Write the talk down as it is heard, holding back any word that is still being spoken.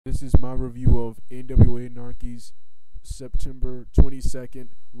This is my review of NWA Anarchy's September 22nd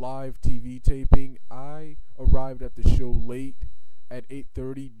live TV taping. I arrived at the show late at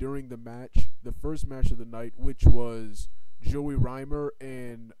 8:30 during the match, the first match of the night, which was Joey Reimer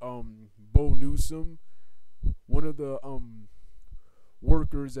and Bo Newsom. One of the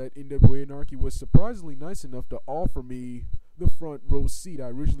workers at NWA Anarchy was surprisingly nice enough to offer me the front row seat. I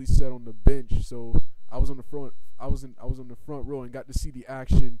originally sat on the bench, so I was on the front. I was on the front row and got to see the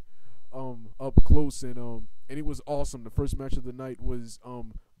action up close, and it was awesome. The first match of the night was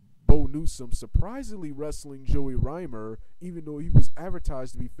Bo Newsom surprisingly wrestling Joey Reimer, even though he was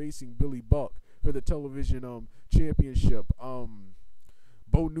advertised to be facing Billy Buck for the television championship. Bo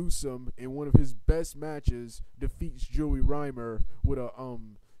Newsom, in one of his best matches, defeats Joey Reimer with a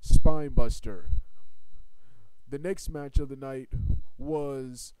spine buster. The next match of the night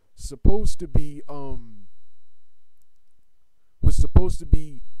was supposed to be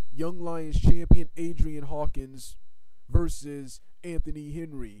Young Lions champion Adrian Hawkins versus Anthony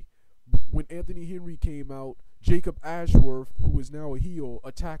Henry. When Anthony Henry came out, Jacob Ashworth, who is now a heel,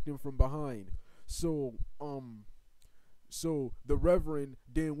 attacked him from behind. So the Reverend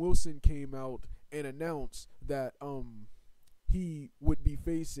Dan Wilson came out and announced that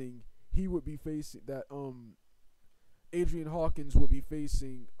Adrian Hawkins would be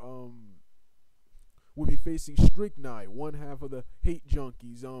facing Strychnine, one half of the Hate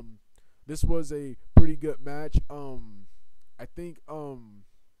Junkies. This was a pretty good match. I think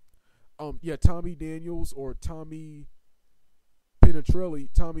Tommy Daniels or Tommy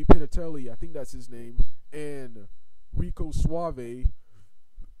Pinatelli, I think that's his name, and Rico Suave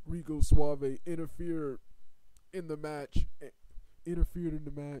interfered in the match,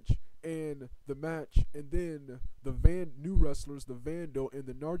 and then the new wrestlers, the Vandal and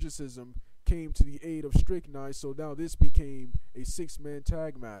the Narcissism, came to the aid of Strychnine. So now this became a six-man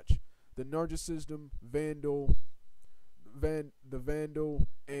tag match. The Narcissism, the Vandal,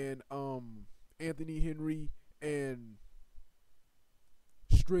 and Anthony Henry and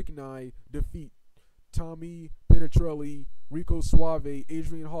Strychnine defeat Tommy Pinatelli, Rico Suave,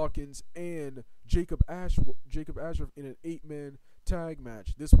 Adrian Hawkins, and Jacob Ashworth in an 8-man tag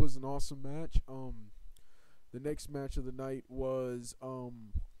match. This was an awesome match. The next match of the night was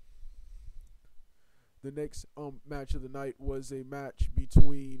a match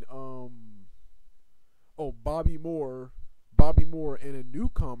between Bobby Moore and a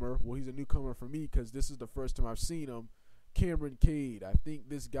newcomer. Well, he's a newcomer for me because this is the first time I've seen him, Cameron Cade. I think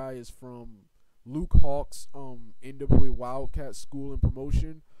this guy is from Luke Hawk's NWA Wildcat School and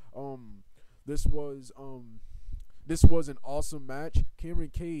Promotion. This was an awesome match. Cameron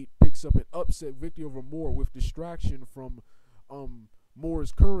Cade picks up an upset victory over Moore with distraction from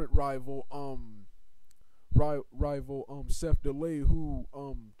Moore's current rival Seth Delay, who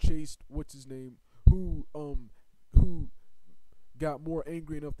chased who got Moore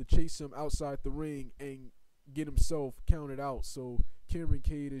angry enough to chase him outside the ring and get himself counted out. So Cameron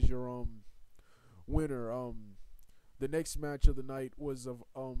Cade is your winner. The next match of the night was a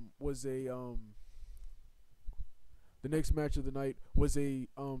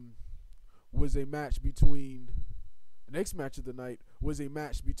match between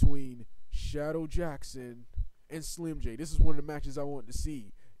Shadow Jackson and Slim J. This is one of the matches I wanted to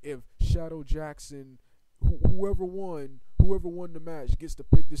see. If Shadow Jackson, whoever won the match, gets to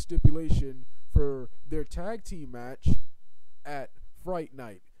pick the stipulation for their tag team match at Fright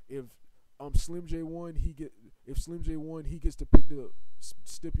Night. If Slim J won, he gets to pick the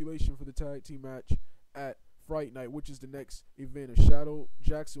stipulation for the tag team match at Fright Night, which is the next event. If Shadow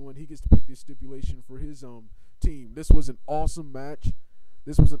Jackson won, he gets to pick the stipulation for his team. This was an awesome match.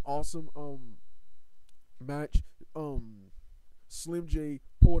 Slim J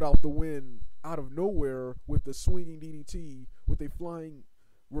pulled out the win out of nowhere with a swinging DDT, with a flying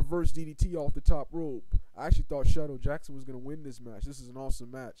reverse DDT off the top rope. I actually thought Shadow Jackson was going to win this match. This is an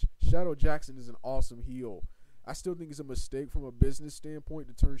awesome match. Shadow Jackson is an awesome heel. I still think it's a mistake from a business standpoint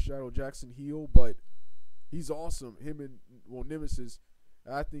to turn Shadow Jackson heel, but he's awesome. Him and Nemesis,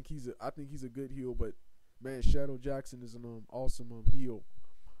 I think he's a good heel, but man, Shadow Jackson is an awesome heel.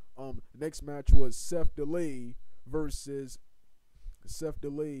 Next match was Seth Delay versus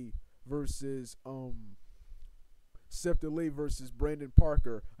Brandon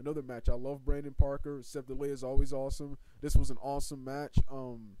Parker. Another match. I love Brandon Parker. Seth Delay is always awesome. This was an awesome match.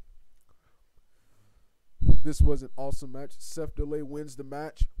 Seth Delay wins the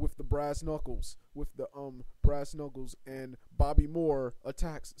match with the brass knuckles. And Bobby Moore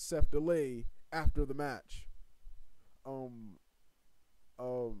attacks Seth Delay after the match.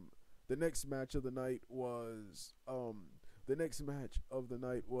 The next match of the night was the next match of the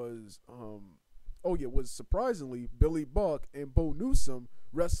night was was surprisingly Billy Buck and Bo Newsom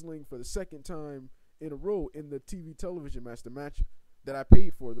wrestling for the second time in a row in the TV television match, the match that I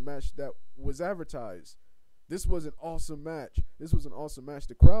paid for, the match that was advertised. This was an awesome match.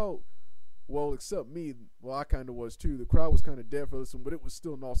 The crowd, well, except me, well, I kind of was too. The crowd was kind of dead for this one, but it was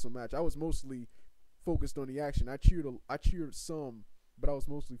still an awesome match. I was mostly focused on the action. I cheered some, but I was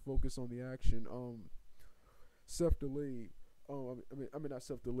mostly focused on the action. Seth Delay, not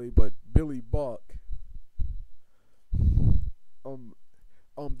Seth Delay, but Billy Buck.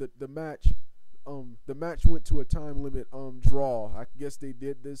 The match went to a time limit draw. I guess they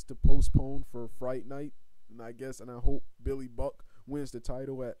did this to postpone for Fright Night, and I hope Billy Buck wins the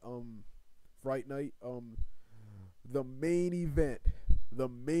title at Fright Night. The main event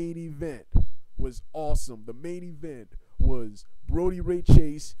was awesome. The main event was Brody Ray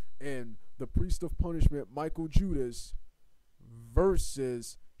Chase and the Priest of Punishment, Michael Judas,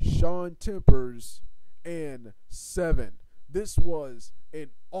 versus Sean Tempers and Seven. This was an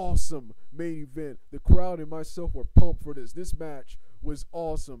awesome main event. The crowd and myself were pumped for this. This match was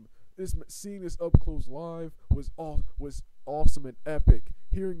awesome. Seeing this up close live was awesome and epic.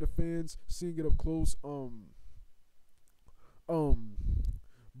 Hearing the fans, seeing it up close.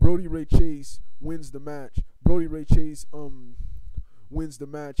 Brody Ray Chase wins the match. Wins the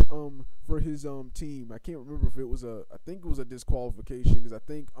match for his team. I can't remember if it was I think it was a disqualification, because I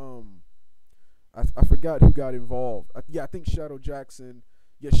think I forgot who got involved. I think Shadow Jackson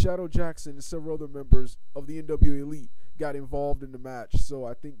and several other members of the NWA Elite got involved in the match. So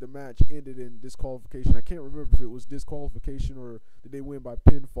I think the match ended in disqualification. I can't remember if it was disqualification or did they win by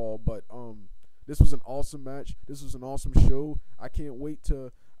pinfall, but this was an awesome match. This was an awesome show.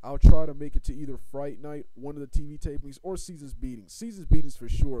 I'll try to make it to either Fright Night, one of the TV tapings, or Seasons Beatings. Seasons Beatings for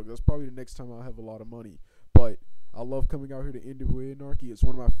sure. That's probably the next time I'll have a lot of money. But I love coming out here to NWA Anarchy. It's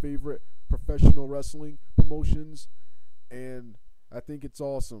one of my favorite professional wrestling promotions, and I think it's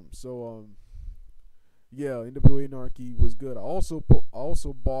awesome. So, NWA Anarchy was good. I also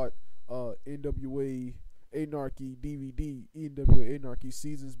bought NWA Anarchy DVD, NWA Anarchy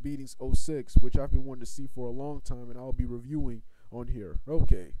Seasons Beatings 06, which I've been wanting to see for a long time, and I'll be reviewing on here.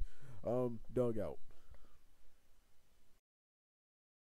 Okay, Doug out.